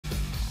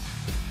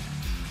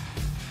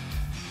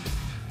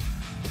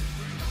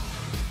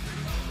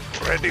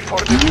Ready for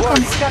New deployment.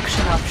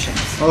 construction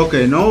options.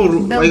 Okay, now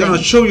I'm gonna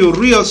show you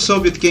real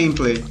Soviet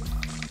gameplay.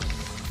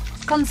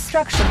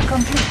 Construction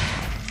complete.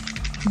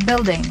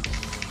 Building.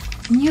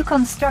 New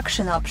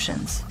construction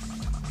options.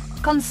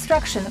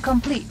 Construction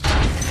complete.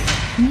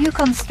 New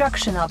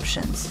construction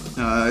options.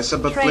 It's a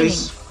bad Training.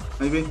 place,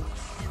 maybe.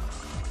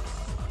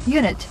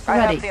 Unit I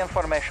ready. have the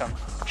information.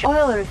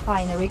 Oil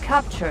refinery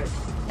captured.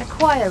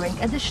 Acquiring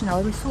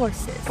additional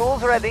resources.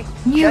 Tools ready.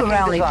 New Checking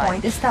rally design.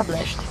 point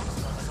established.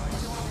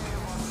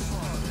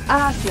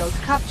 Airfield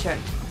captured.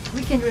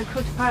 We can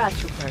recruit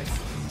paratroopers.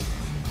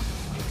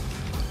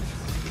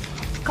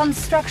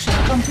 Construction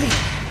complete.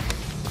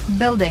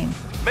 Building.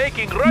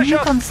 Making New Russia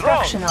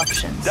construction strong.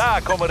 options. Da,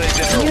 Comrade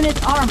General. Unit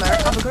armor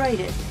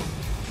upgraded.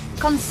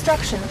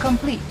 Construction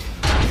complete.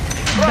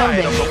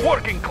 Pride of Building. the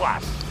working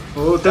class.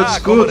 Oh, that's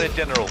Da, good. Comrade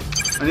General.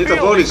 I need a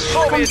Building bonus.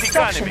 Soviet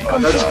Construction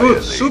economy. That's complete.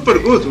 good, super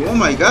good. Oh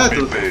my god, Be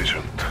dude.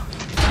 patient.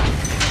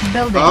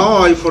 Building.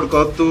 Oh, I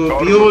forgot to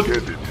build.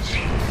 Armageddon is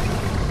here.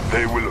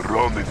 They will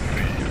run in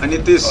fear, I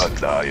need this.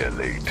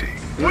 annihilating.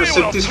 I'm gonna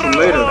save this for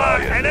later. our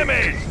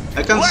enemies.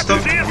 I can't Let's stop.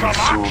 see some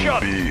Will soon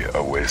action. be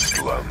a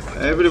wasteland.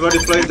 Everybody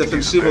play It is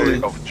defensively.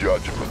 day of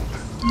judgment.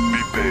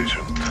 Be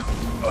patient.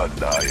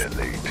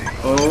 Annihilating.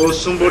 Oh,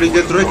 somebody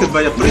get wrecked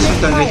by a prison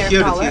and I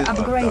hear Firepower it here.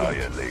 upgraded.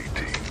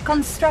 Annihilating.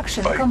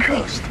 Construction I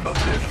complete. cast a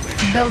deadly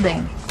shadow.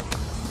 Building.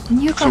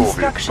 New Soviet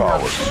construction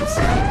power options.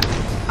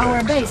 supreme.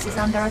 Our base is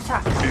under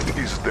attack. It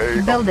is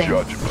day Building.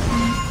 of judgment.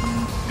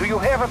 Do you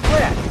have a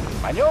plan?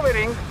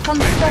 Maneuvering.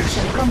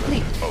 Construction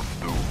complete. Of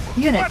doom.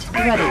 Unit Let's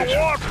make ready. a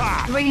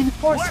warpath.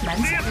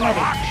 Reinforcements Let's see some ready.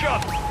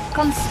 action. I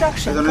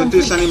Construction don't need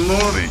this complete.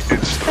 anymore. The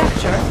instrument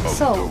Structure of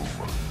sold. doom.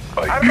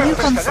 I New New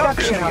cast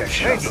construction a deadly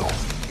options. shadow.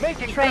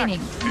 Making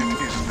Training.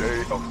 It is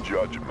day of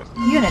judgment.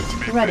 Unit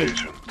Be ready.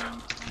 patient.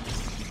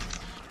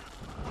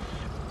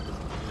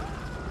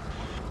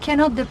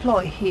 Cannot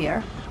deploy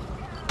here.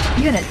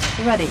 Unit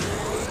ready.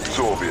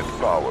 Soviet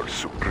power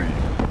supreme.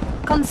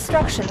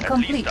 Construction At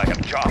complete. least I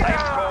have job.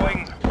 I'm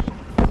going.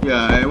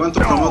 Yeah, I want to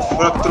promote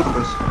flag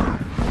troopers.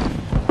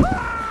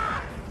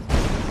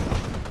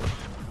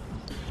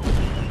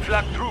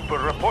 Flag trooper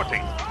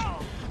reporting.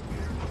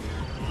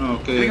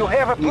 Okay. Do you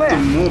have a Need to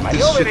plan? move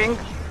this shit. Maneuvering.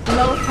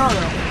 Low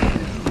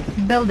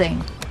power.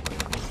 Building.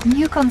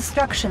 New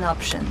construction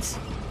options.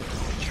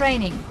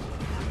 Training.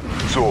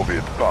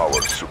 Soviet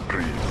power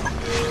supreme.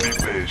 Be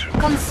patient.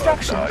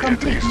 Construction It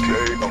complete. is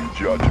day of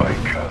judgment. I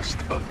cast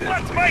a Let's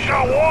deadly make a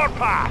shadow.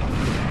 warpath.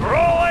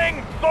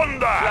 Rolling thunder.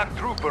 Flag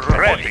trooper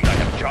reporting. I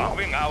have job.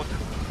 Moving out.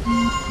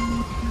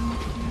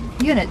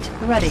 Unit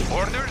ready.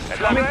 Orders.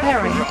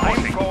 Repairing.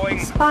 I'm going.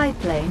 Spy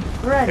plane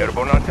ready.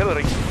 Airborne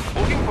artillery.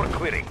 Looking for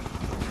clearing.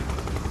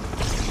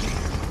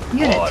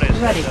 Unit Orders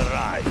ready. has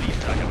arrived. At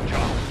least I have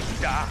job.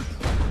 Da.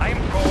 I'm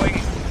going.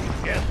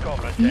 Yes,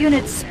 Comrade.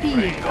 Unit speed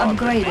Bring on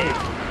the upgraded.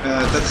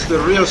 That's the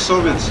real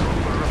Soviets.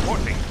 trooper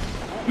reporting.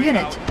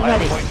 Unit I'll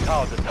ready. point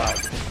out the time.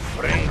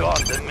 Bring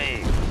on the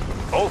me.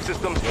 All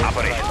systems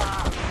operational.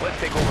 Let's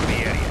take over the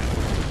area.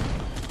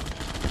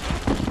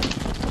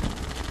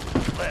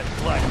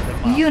 Let's light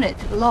them up. Unit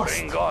lost.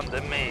 Bring on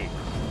the me.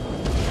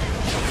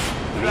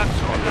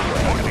 That's on the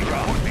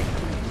reporting.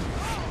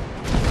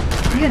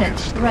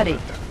 Unit ready.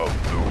 Of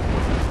doom.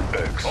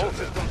 All Excellent.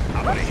 systems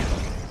operational.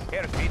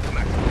 Airspeed to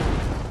max.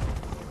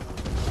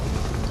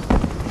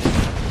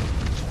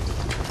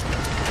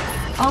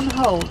 On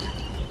hold.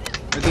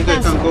 I think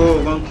I can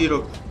go 1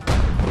 kilo.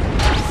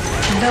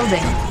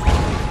 Building.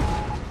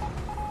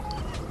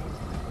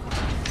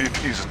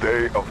 It is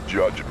day of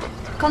judgment.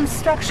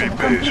 Construction Be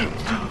complete. patient.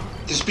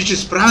 This bitch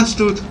is France,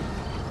 dude.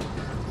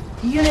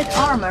 Unit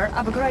armor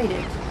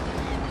upgraded.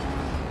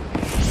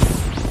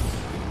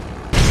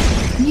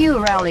 New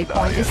rally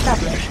point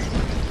established.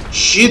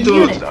 Shit, dude.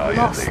 Unit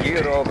lost.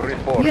 Hero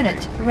reporting.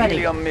 Unit ready.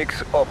 Helium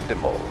mix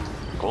optimal.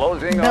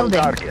 Closing on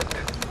Building. target.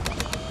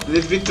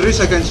 Need victories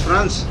against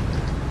France.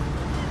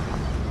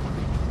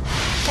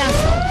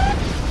 Cancel.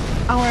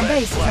 Our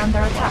base is under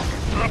attack.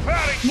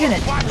 Preparing Unit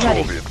for battle.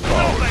 ready. Soviet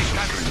power Nothing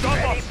can stop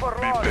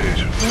supreme. us. Be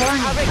patient.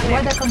 Warning.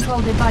 Weather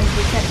control device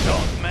detected.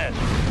 Don't mess.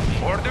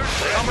 Orders,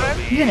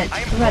 comrade. Unit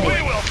ready.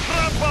 We will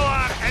trample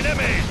our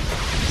enemies.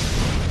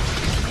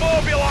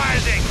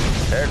 Mobilizing.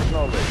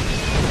 Acknowledge.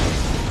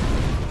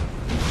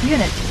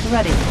 Unit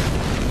ready.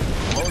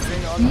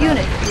 Closing on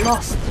Unit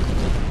lost.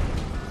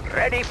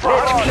 Ready for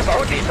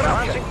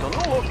disruption. To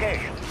new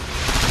location.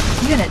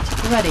 Unit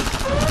ready.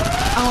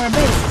 Our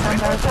base is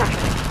under attack.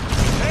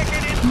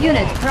 Taking it.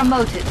 Unit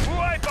promoted.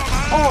 Wipe them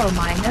out. All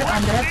miner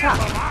under attack.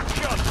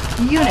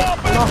 Action. Unit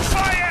Open lost.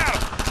 fire.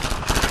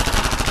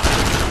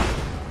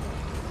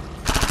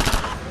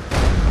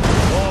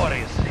 War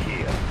is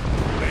here.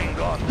 Bring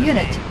on the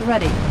Unit meat.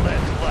 ready.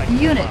 Let's light them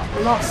Unit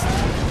up. lost.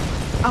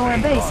 Our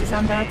base is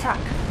under attack.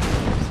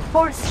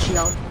 Force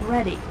shield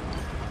ready.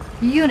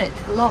 Unit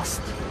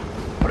lost.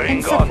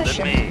 Bring on the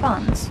Insufficient meat.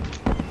 funds.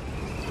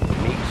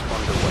 Mix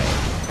on the way.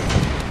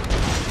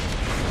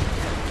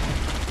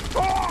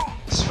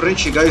 This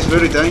Frenchy guy is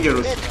very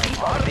dangerous.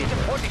 Party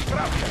for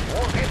disruption.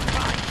 War is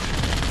time.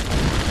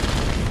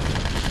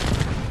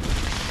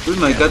 Oh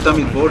my god, damn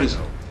it, Boris.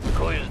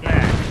 Who's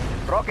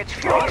next? Rockets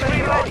fuel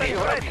ready.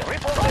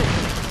 Reporting.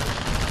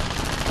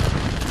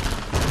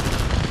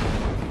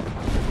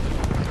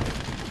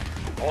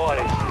 What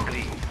is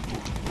green?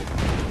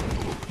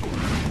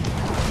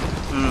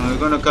 I'm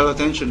gonna call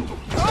attention.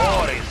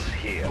 War is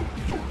here.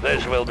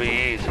 This will be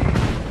easy.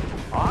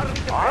 Armed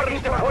for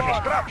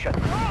destruction.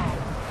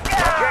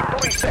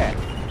 Trajectory set.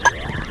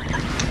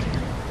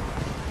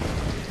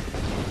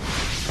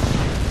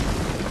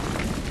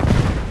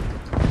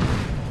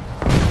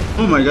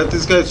 Oh my god,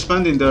 this guy is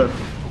standing there.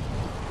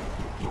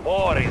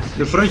 War is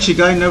The Frenchy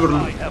guy never.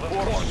 I have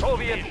for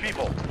Soviet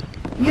people.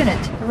 Unit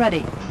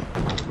ready.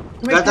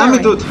 God damn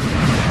it, dude.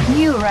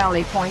 New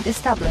rally point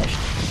established.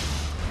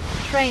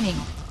 Training.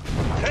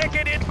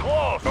 Taking it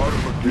close.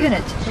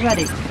 Unit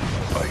ready.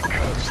 I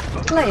cast the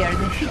Player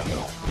defeated.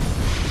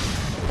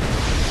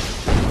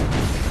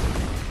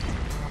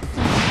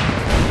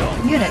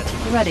 Unit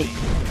ready.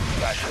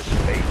 Precious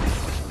fate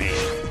must be.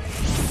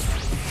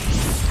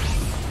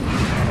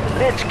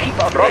 Let's keep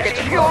our rockets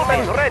fueled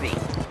and ready.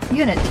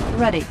 Unit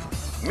ready.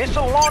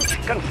 Missile launch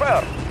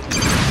confirmed.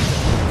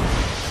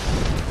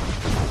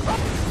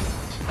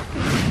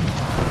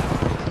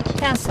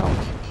 Cancel.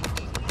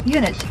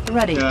 Unit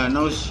ready. Yeah,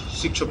 now it's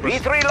 6 choppers.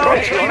 V3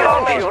 launch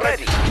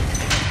ready.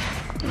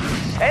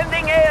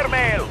 Sending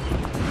airmail.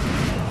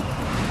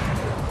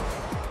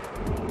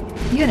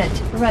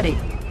 Unit ready.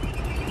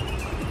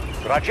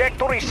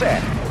 Trajectory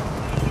set.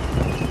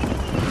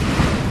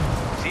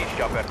 Siege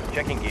chopper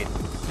checking in.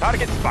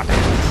 Target spotted.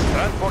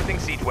 Transporting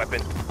siege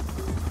weapon.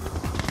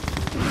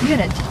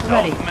 Unit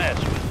ready. Don't mess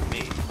with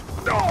me.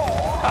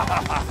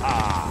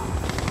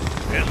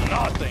 There's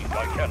nothing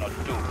I cannot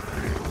do.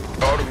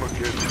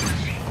 Armageddon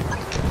is here.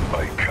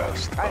 I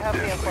cast I a have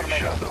the deadly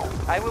information. shadow.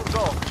 I will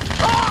go.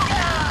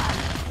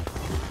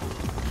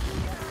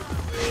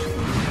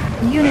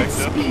 Unit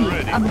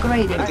speed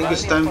upgraded. I think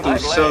it's time to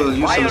sell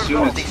useless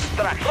units.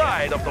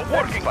 Pride of the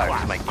working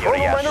class.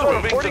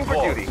 Chrono reporting for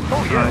duty.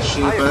 Oh Ah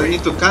shit, but I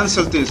need to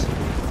cancel this.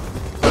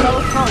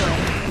 Low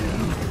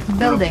following.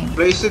 Building.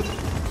 Place it.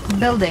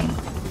 Building.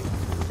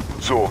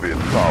 Soviet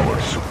power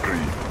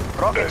supreme.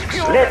 Rockets Excellent.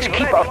 fueled. Let's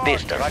keep our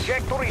distance.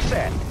 Trajectory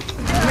set.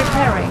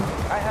 Repairing.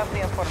 I have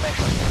the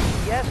information.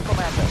 Yes,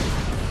 Commander.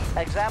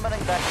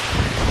 Examining that.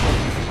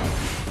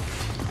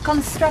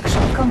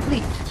 Construction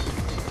complete.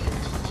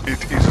 It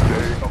is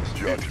day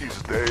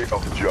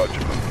of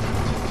judgment.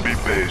 Be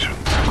patient.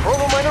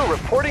 Chrono Miner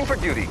reporting for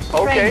duty.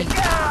 Okay.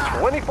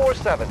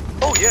 24/7.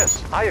 Oh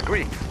yes, I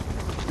agree.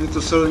 Need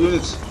to sell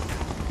units.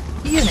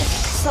 Unit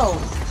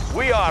sold.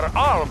 We are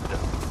armed.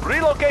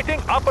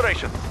 Relocating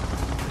operation.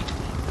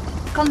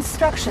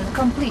 Construction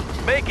complete.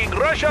 Making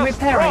Russia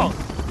Repairing.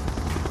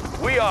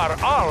 strong. We are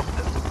armed.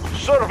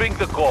 Serving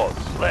the cause.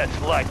 Let's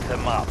light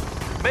them up.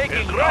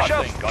 Making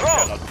Russia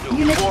strong.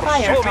 Unit For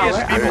firepower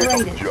Soviet Day of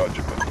upgraded.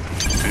 judgment.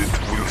 It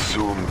will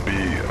soon be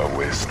a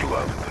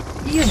wasteland.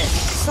 Unit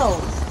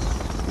sold.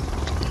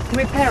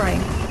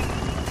 Repairing.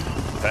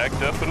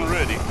 Packed up and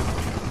ready.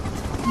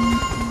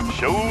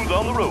 Shows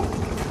on the road.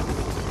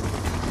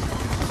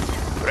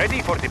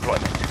 Ready for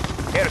deployment.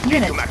 Airspeed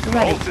Unit to maximum.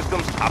 ready. All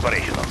systems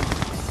operational.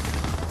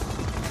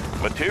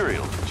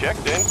 Materials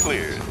checked and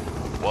cleared.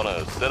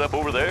 Wanna set up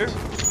over there?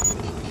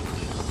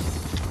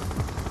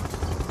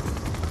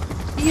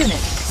 Unit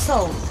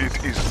sold.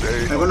 It is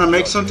day I'm gonna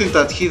make something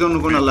that he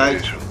don't gonna Be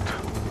like. patient.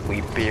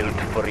 We build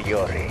for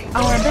Yuri.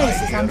 Our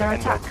base is under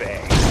attack.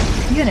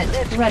 Unit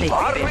ready.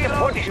 Army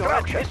for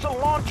destruction. Missile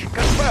launch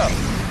confirmed.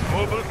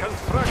 Mobile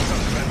construction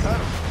center.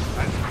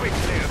 As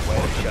quickly as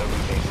possible.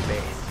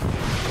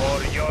 For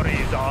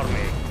Yuri's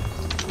army.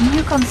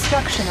 New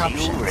construction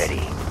options.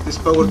 Ready. This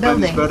power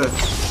plant is Building. better.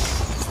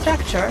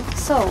 Structure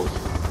sold.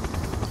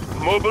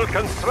 Mobile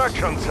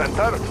construction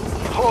center.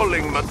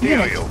 Hauling Unit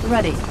material.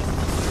 ready.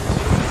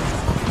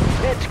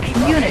 Let's keep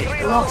Unit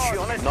lost.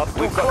 Not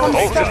too Construction close.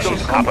 All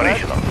systems complete.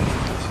 operational.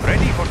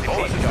 Ready for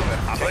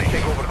deployment.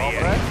 Take over the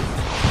area.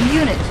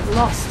 Unit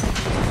lost.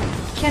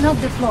 Cannot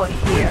deploy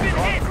here.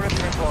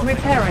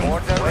 Repairing.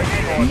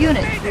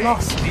 Unit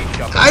lost.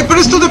 I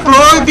pressed to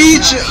deploy,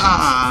 bitch!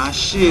 Ah,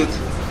 shit.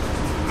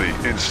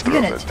 The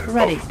instrument Unit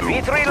ready. of doom.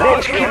 V3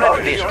 launch keep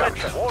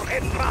distance.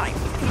 Warhead prime.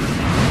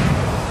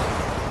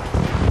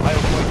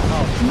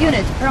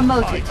 Unit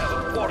promoted.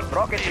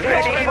 Rockets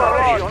ready for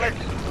launch.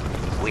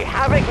 We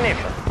have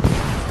ignition.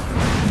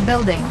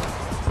 Building.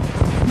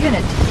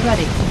 Unit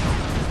ready.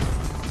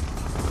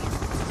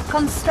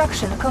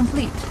 Construction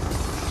complete.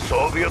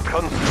 Soviet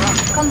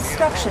construction.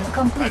 Construction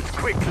complete. As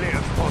quickly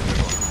as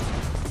possible.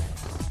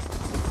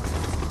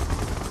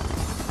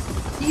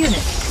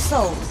 Unit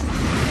sold.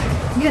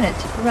 Unit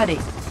ready.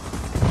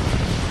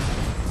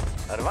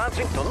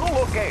 Advancing to new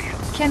location.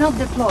 Cannot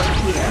deploy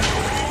here.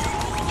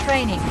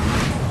 Training.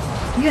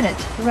 Unit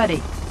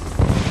ready.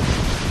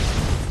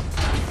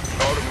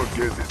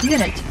 Armageddon.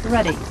 Unit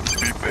ready.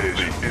 Be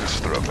patient. The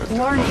instrument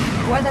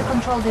Warning. Weather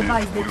control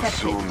device will detected.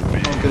 soon be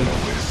Okay. a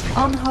wasteland.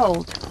 On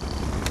hold.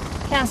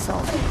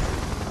 Cancel.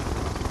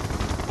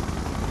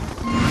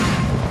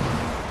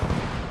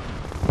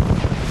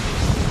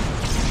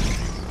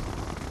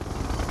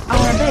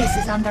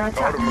 is under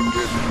attack.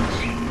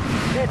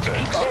 Let's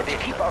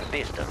keep our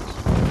distance.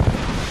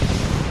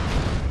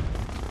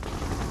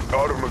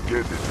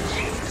 Armageddon is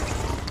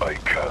here. I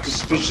cast.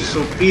 This bitch is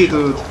OP,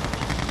 dude.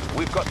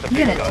 We've got the big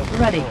Unit guns.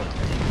 ready.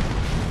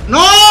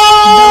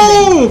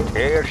 No!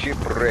 Airship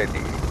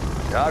ready.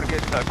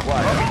 Target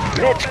acquired.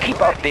 Let's keep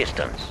our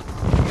distance.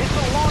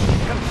 Missile launch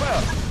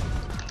confirmed.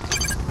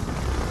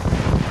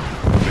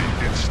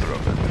 The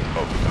instrument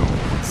of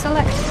doom.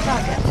 Select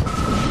target.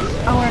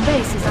 Our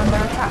base is under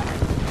attack.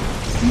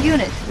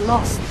 Unit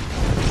lost.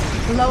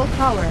 Low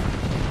power.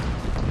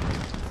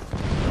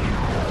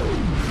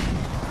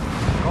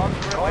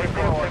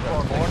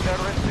 Order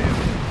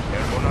received.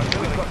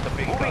 We've got the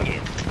big Moving guns.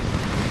 in.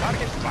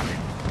 Target spotted.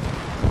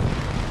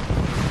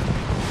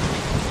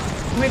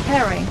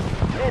 Repairing.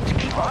 Let's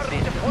keep our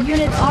distance.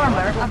 Unit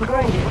armor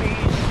upgraded.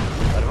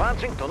 Please.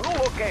 Advancing to new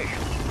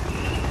location.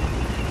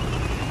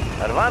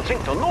 Advancing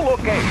to new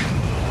location.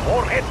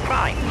 Warhead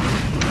prime.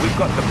 We've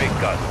got the big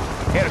guns.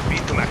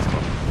 Airspeed to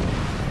maximum.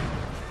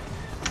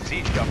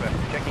 Siege chopper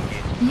checking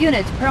in.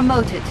 Unit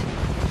promoted.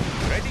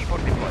 Ready for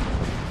deployment.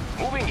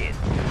 Moving in.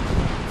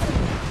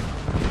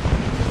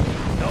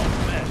 Don't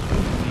mess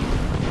with me.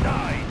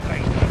 Die,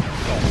 traitor.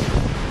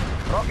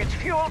 Don't. Rockets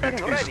fueled and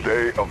It is ready.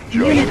 day of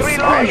Unit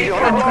judgment. speed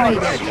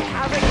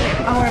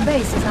upgraded. Our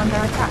base is under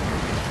attack.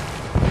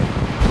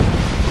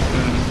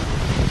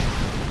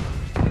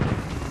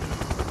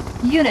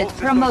 Unit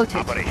promoted.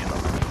 Operational.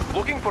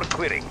 Looking for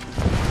clearing.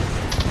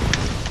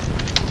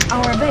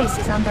 Our base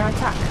is under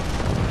attack.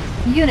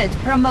 Unit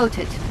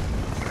promoted.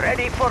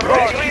 Ready for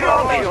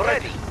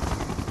ready.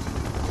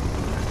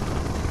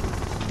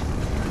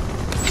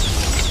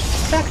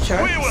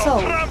 Structure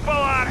sold. trample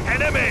our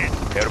enemies.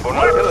 Airborne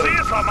Let's artillery.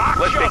 see some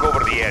action. Let's take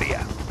over the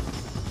area.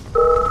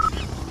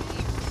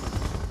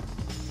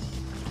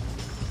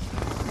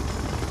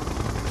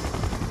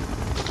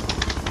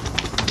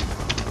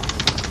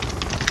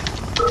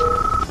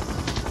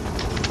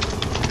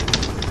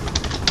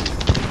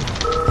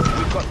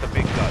 We've got the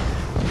big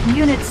guns.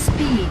 Unit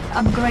speed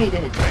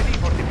upgraded. Ready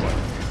for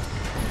deployment.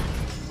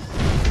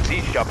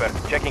 Siege chopper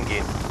checking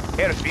in.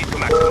 Airspeed to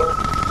maximum.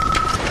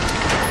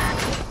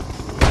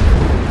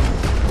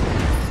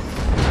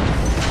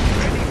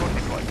 Ready for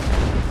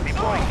deployment.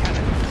 Deploying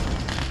cannon.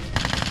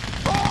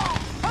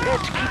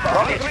 Let's keep our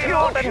rockets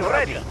fueled and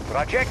ready.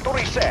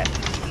 Trajectory set.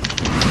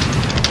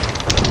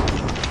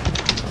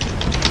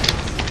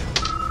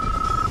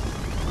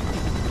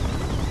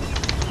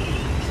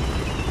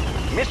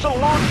 Missile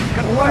launch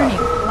confirmed.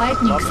 Warning,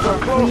 lightning Not so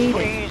storm close, created.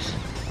 please.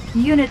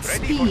 Unit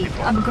speed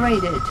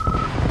upgraded.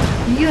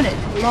 Unit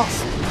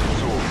lost.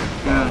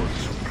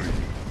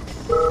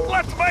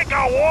 Let's make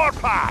a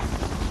warpath.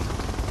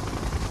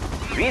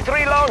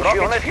 V3 launch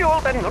unit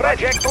fueled and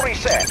trajectory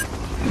set. It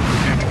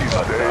is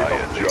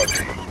day of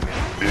judgment.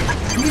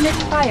 Unit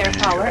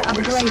firepower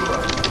upgraded.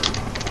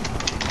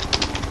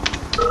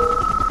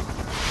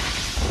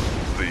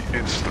 The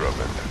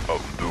instrument of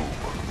doom.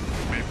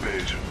 Be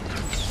patient.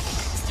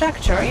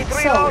 Structure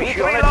V3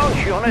 sold.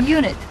 launch unit.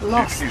 Unit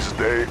lost. It is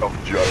day of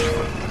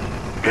judgment.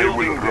 They will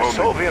Building the run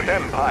Soviet in fear.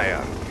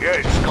 Empire.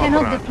 Yes,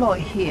 Cannot comrade. deploy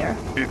here.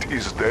 It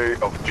is day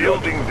of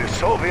Building judgment. the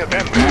Soviet New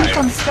Empire.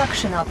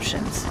 construction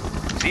options.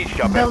 Siege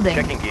chopper Building.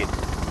 checking in.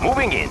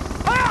 Moving in.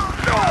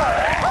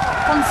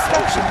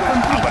 Construction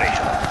complete.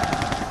 Operational.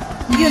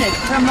 Unit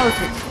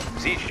promoted.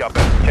 Siege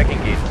chopper checking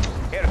in.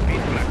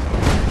 Airspeed to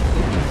maximum.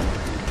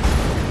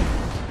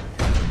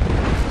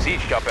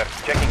 Siege chopper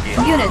checking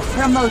in. Unit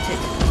promoted.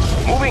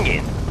 Moving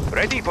in.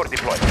 Ready for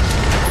deployment.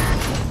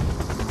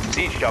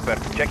 Siege chopper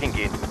checking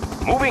in.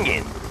 Moving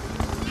in.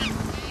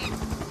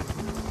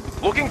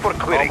 Looking for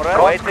clearing.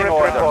 Waiting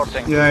orders.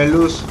 Yeah, I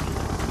lose.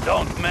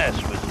 Don't mess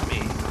with me.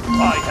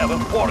 I have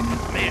important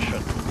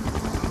mission.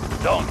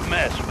 Don't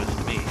mess with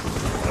me.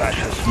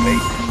 Russia's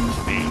fate is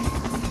me.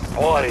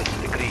 Forest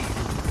degree.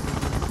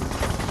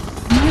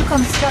 New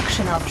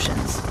construction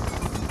options.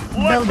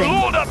 Building.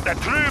 Let's load up the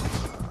troops.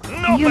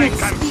 Nothing Unit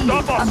can speed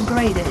stop us.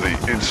 upgraded.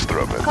 The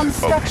instrument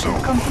Construction of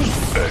doom. complete.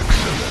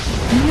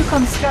 Excellent. New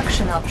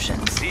construction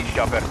options. Siege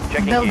chopper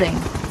checking Building.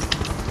 in.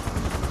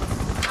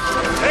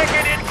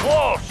 Taking it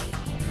close.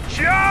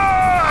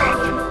 Charge!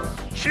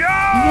 Unit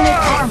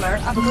Charge! armor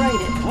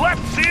upgraded.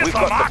 Let's see We've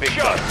some got the big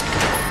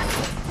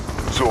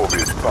action.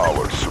 Soviet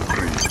power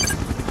supreme.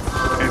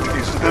 It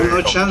is I have day no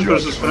of chance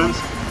versus judgment.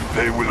 friends.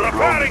 They will run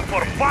Preparing in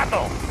for fear.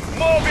 battle.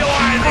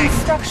 Mobilizing.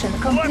 Construction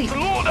complete. Let's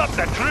load up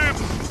the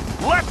troops.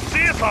 Let's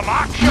see some New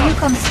action.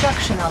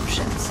 construction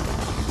options.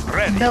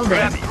 Ready. Building.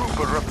 Ready.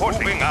 Trooper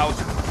reporting. Moving out.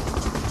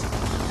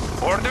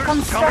 Orders.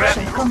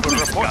 Construction Ready. complete.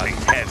 Trooper reporting.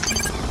 Heavy.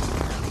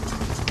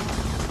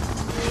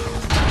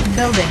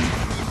 Building.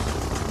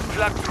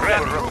 Flag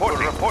trooper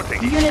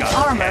reporting. Unit Gun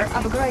armor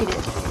heavy.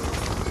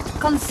 upgraded.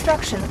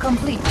 Construction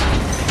complete.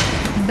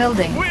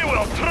 Building. We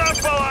will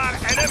trample our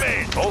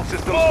enemies. All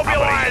systems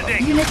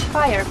mobilizing. Unit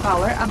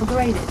firepower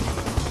upgraded.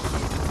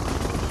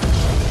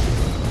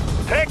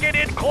 Taking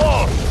it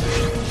close.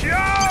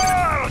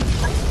 Charge!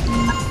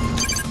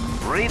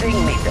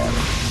 Reading meter.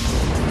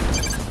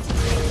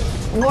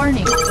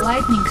 Warning,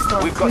 lightning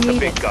storm We've got the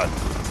created. big gun.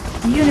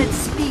 Unit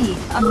speed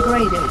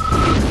upgraded.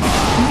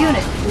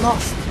 Unit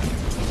lost.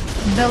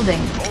 Building.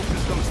 All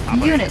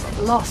systems Unit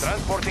operational. lost.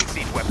 Transporting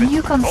siege weapon. New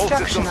All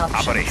construction systems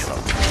options. operational.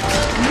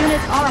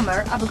 Unit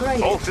armor All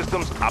upgraded.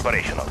 systems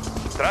operational.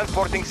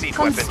 Transporting siege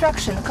weapon.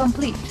 Construction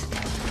complete.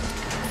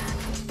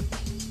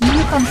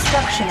 New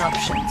construction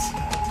options.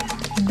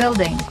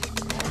 Building.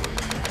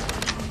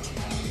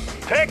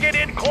 Take it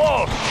in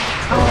close.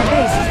 Our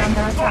base is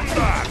under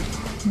attack.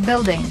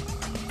 Building.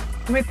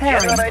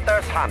 Repairing.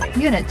 Generators humming.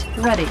 Unit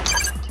ready.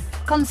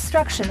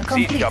 Construction Siege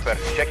complete. chopper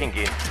checking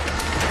in.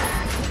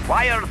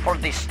 Fire for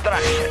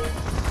destruction.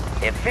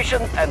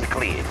 Efficient and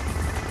clean.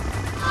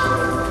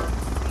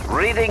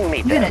 Reading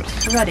meters.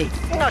 Unit ready.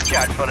 No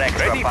charge for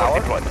extra Ready for power.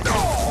 deployment.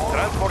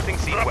 Transporting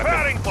siege weapon.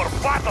 Preparing for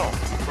battle.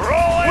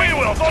 Rolling. We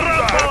will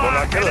trample our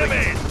artillery.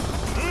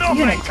 enemies. Nothing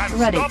Unit can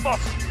ready. stop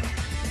us.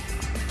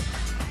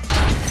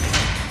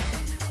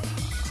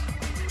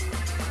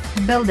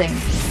 Building.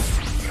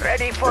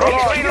 Ready for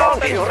Reloading.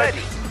 reloading.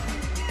 Ready.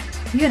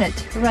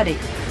 Unit ready.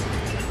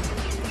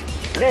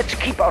 Let's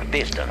keep our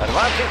distance.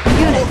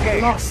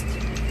 Unit lost.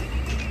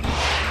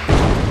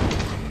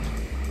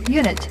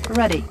 Unit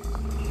ready.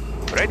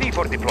 Ready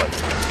for deployment.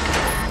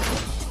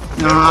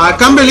 Ah,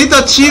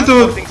 Campbellita cheated.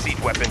 Transporting siege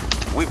weapon.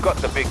 We've got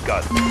the big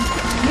gun.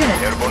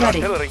 Unit Airborne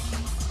ready. artillery.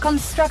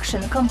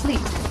 Construction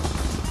complete.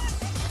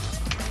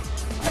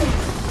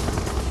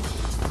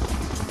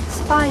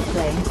 Spy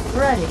plane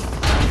ready.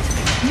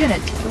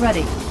 Unit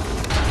ready.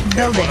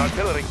 Building. Airborne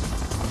artillery.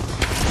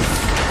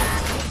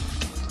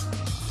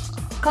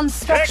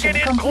 Construction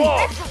Take it in complete.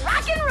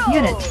 close.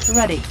 Unit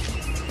ready.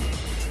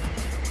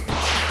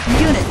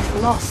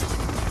 Unit lost.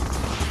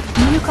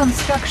 New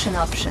construction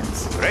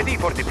options. Ready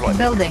for deployment.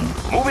 Building.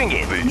 Moving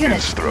in. The Unit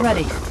instrument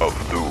ready. of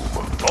doom.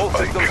 All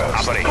I systems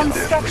cast operational. the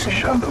Construction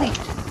deadly shadow. complete.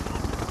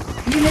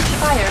 Unit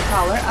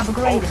firepower All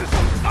upgraded.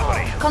 systems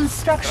operational.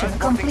 Construction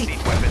Transporting complete.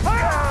 siege weapon.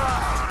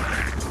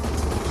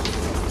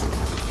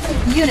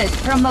 Unit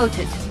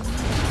promoted.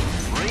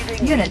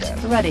 Unit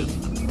ready.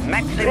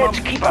 Let's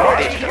keep our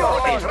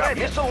distance.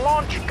 Missile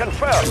launch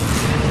confirmed.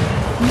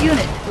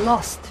 Unit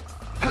lost.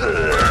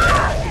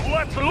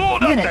 Let's load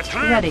up the Unit troops.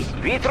 ready.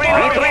 V3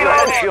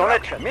 launch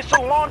unit.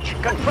 Missile launch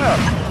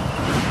confirmed.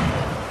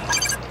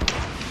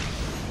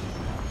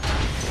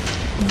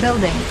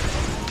 Building.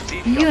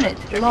 Siege Unit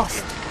chopper checking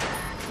lost.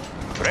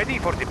 in. Ready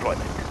for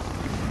deployment.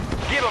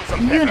 Give them some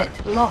pepper.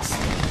 Unit lost.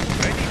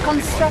 Ready for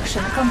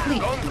Construction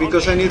complete.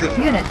 Because I need it.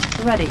 Unit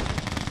ready.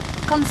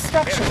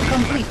 Construction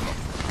complete. deployment.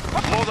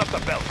 Load up the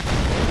belt.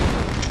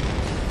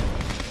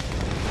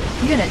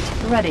 Unit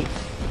ready.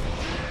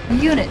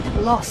 Unit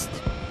lost.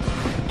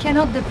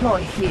 Cannot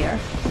deploy here.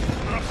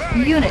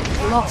 Unit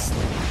lost.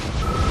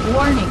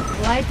 Warning,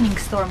 lightning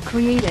storm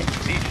created.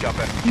 Siege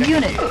chopper checking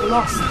Unit in.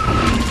 lost.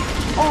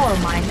 Ore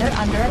miner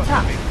under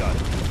attack. Big gun.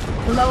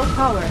 Low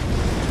power.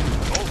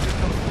 All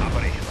systems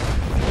operational.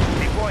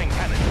 Deploying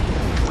cannon.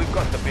 We've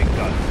got the big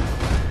gun.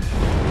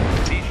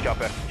 Siege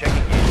chopper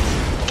checking in.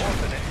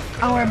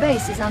 Coordinate. Our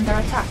base is under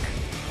attack.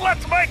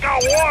 Let's make a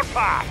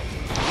warpath.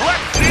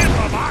 Let's see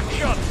some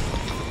action.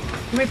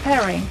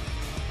 Repairing.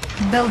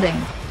 Building.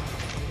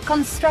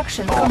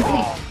 Construction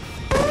complete.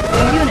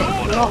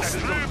 Unit lost.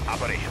 Systems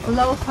operational.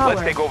 Low Let's power.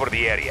 take over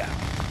the area.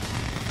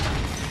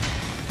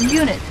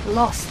 Unit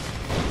lost.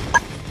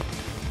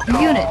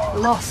 Unit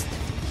lost.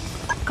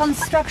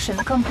 Construction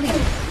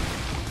complete.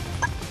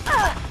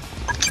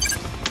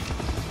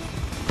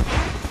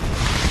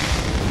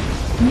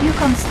 New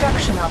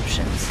construction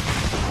options.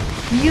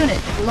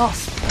 Unit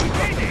lost. We've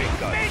got the big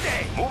gun.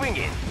 Moving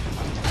in.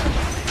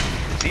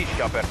 Siege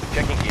chopper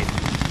checking in.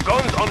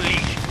 Guns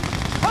unleashed.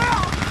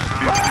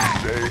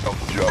 Day of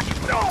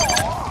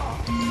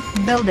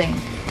judgment. Building.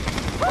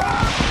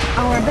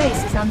 Our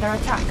base is under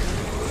attack.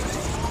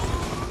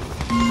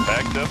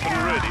 Packed up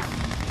and ready.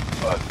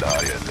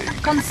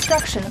 Annihilate.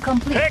 Construction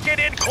complete. Take it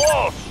in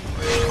close.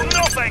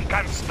 Nothing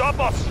can stop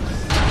us.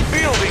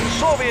 Building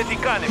Soviet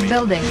economy.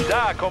 Building.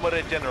 Da,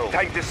 Comrade General.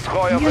 Tank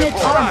destroyer Unit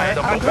report. armor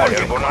The upgraded.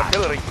 airborne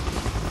artillery.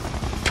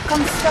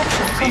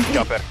 Construction Siege complete.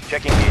 chopper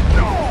checking in.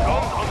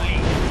 Guns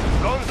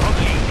unleashed. Guns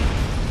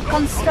unleashed.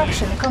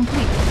 Construction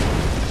complete.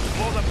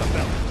 Load up the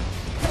belt.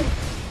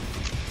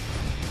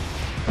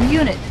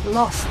 Unit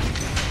lost.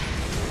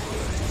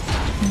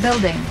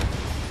 Building.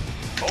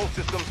 All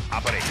systems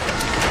operational.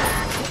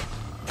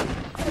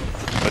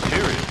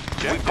 Material.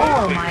 Check.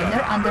 Ore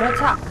miner under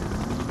attack.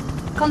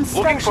 Looking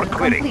for Construction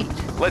quitting.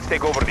 complete. Let's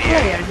take over the Player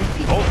area.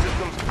 defeated. All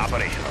systems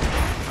operational.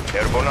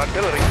 Airborne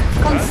artillery.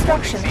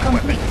 Construction Transporting siege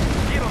complete.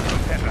 weapon. Give 'em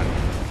some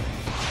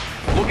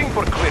pepper. Looking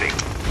for clearing.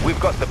 We've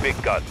got the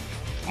big gun.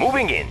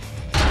 Moving in.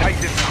 Tank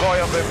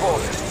destroyer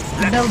reported.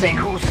 Let's Building.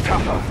 see who's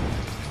tougher.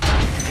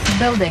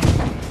 Building.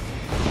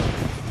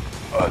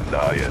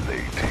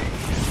 Annihilating.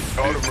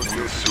 It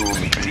will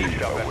soon be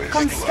a wasteland.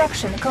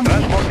 Construction complete.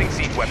 Transporting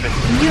siege weapon.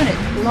 Unit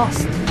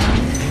lost.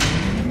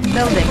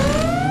 Building.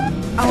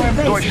 Our base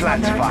is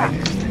Deutschland's under attack.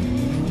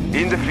 finest.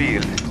 In the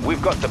field.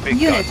 We've got the big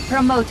Unit gun.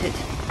 promoted.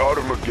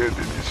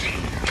 Armageddon is here.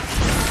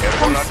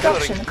 Airborne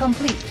Construction artillery.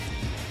 complete.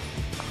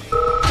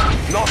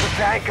 Not a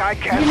tank I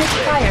can't Unit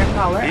play.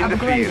 firepower In the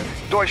upgraded.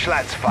 field.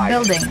 Deutschland's fight.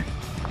 Building.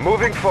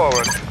 Moving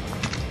forward.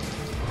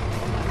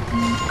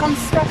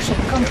 Construction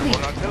complete.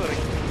 Airborne artillery.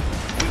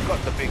 We've got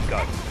the big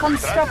gun.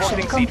 Construction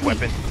Transporting siege complete.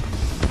 weapon.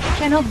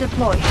 Cannot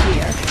deploy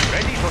here.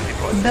 Ready for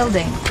deployment.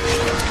 Building.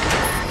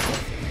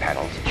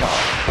 Panels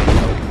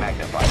charged.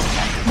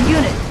 Magnified.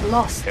 Unit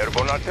lost.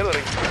 Airborne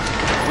artillery.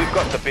 We've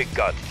got the big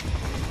gun.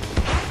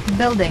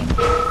 Building.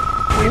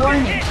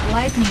 Warning.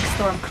 Lightning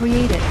storm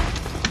created.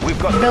 We've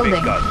got the Building.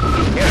 big gun.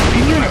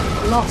 Airspeed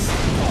Unit lost.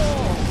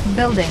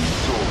 Building.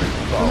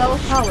 Low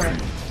power.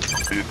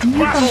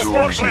 New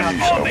construction On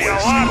the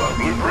options. alarm!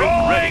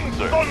 Blueprint ready,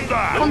 sir.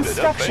 Thunder!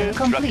 Construction Advanced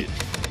complete.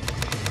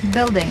 rocket.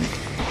 Building.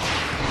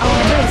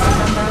 Our base is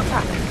under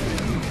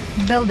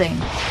attack. Building.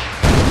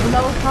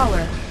 Low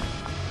power.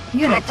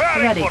 Unit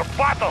Preparing ready. for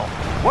battle!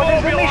 What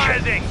is the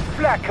Mobilizing! mission?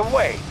 Flak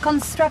away.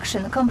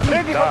 Construction complete.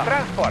 Ready for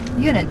transport.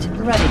 Unit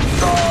ready.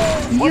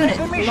 What is Unit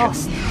the mission?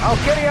 lost. I'll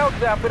carry out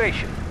the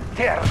operation.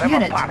 Tear them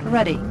Unit apart.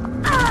 ready.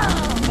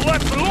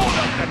 Let's load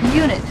them!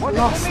 Unit What is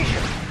lost. the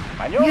mission?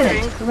 Maneuvering.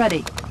 Unit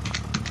ready.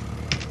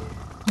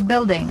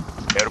 Building.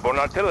 Airborne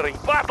artillery.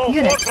 Battle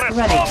Unit fortress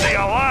ready. on the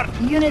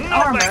alert! Unit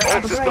armor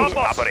Nothing will stop upgraded.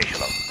 us!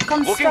 Operational. Looking for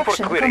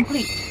Construction clearing.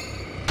 complete.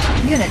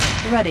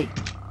 Unit ready.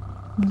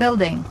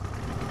 Building.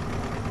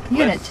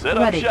 Unit Let's set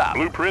up ready. shop.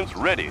 Blueprints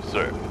ready,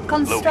 sir.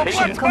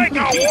 Construction Let's make a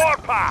complete.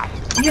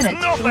 warpath! Unit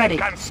Nothing ready.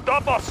 can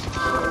stop us!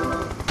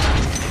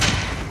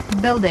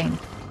 Building.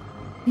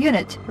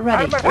 Unit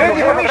ready.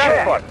 Ready for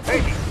transport.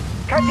 Ready.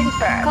 Cutting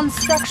path.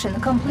 Construction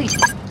complete.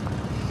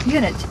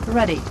 Unit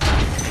ready.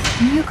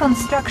 New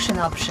construction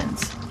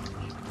options.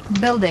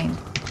 Building.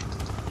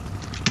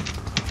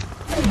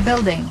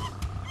 Building.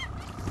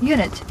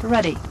 Unit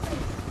ready.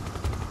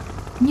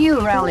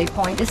 New rally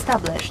point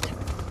established.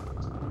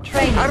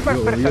 Training.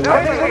 Armored personnel.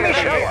 What is the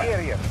mission?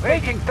 Area.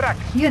 Making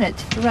tracks. Unit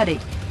ready.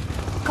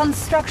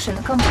 Construction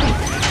complete.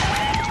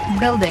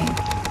 Building.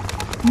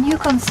 New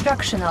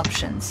construction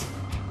options.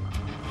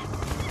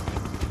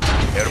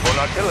 Airborne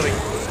artillery.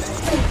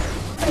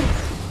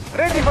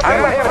 Ready for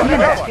Unit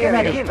transport.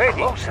 ready.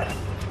 Closer.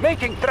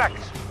 Making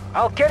tracks.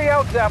 I'll carry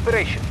out the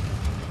operation.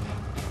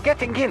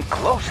 Getting in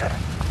closer.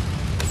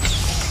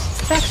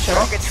 Structure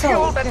Rockets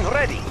sold. fueled and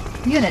ready.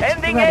 Unit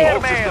Sending ready.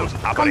 airmail.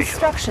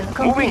 Construction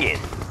Moving complete. in.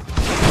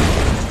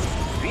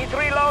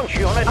 V3 launch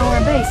unit. Our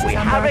base is We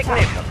under have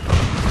attack.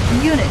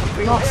 ignition. Unit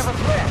We lost. have a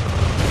threat.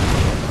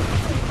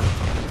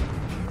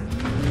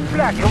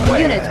 Flag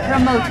away. Unit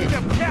promoted.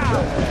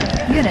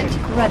 Unit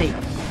ready.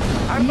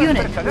 Armored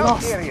Unit personnel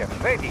lost. carrier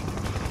ready.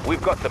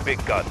 We've got the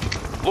big gun.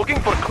 Looking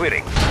for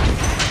clearing.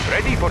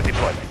 Ready for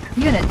deployment.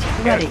 Unit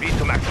ready. Airspeed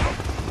to maximum.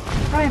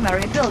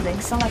 Primary building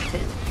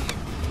selected.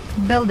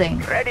 Building.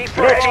 Ready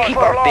for Let's keep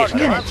our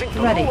distance. Unit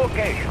ready.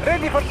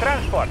 Ready for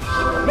transport.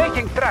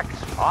 Making tracks.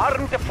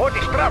 Armed for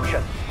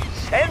destruction.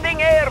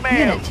 Sending airmail.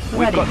 Unit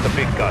We've ready. got the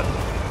big gun.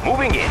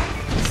 Moving in.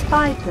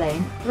 Spy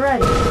plane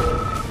ready.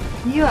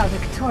 You are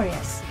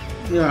victorious.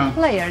 Yeah.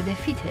 Player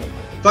defeated.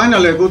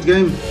 Finally a good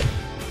game.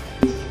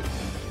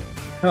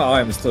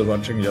 I'm still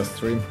watching your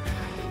stream.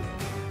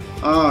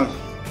 Ah,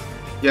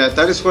 yeah,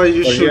 that is why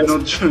you Oh, should yes.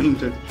 not join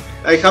the...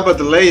 I have a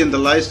delay in the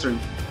live stream.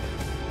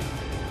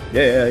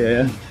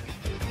 Yeah.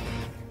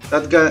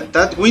 That guy,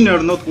 that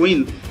winner not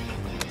win.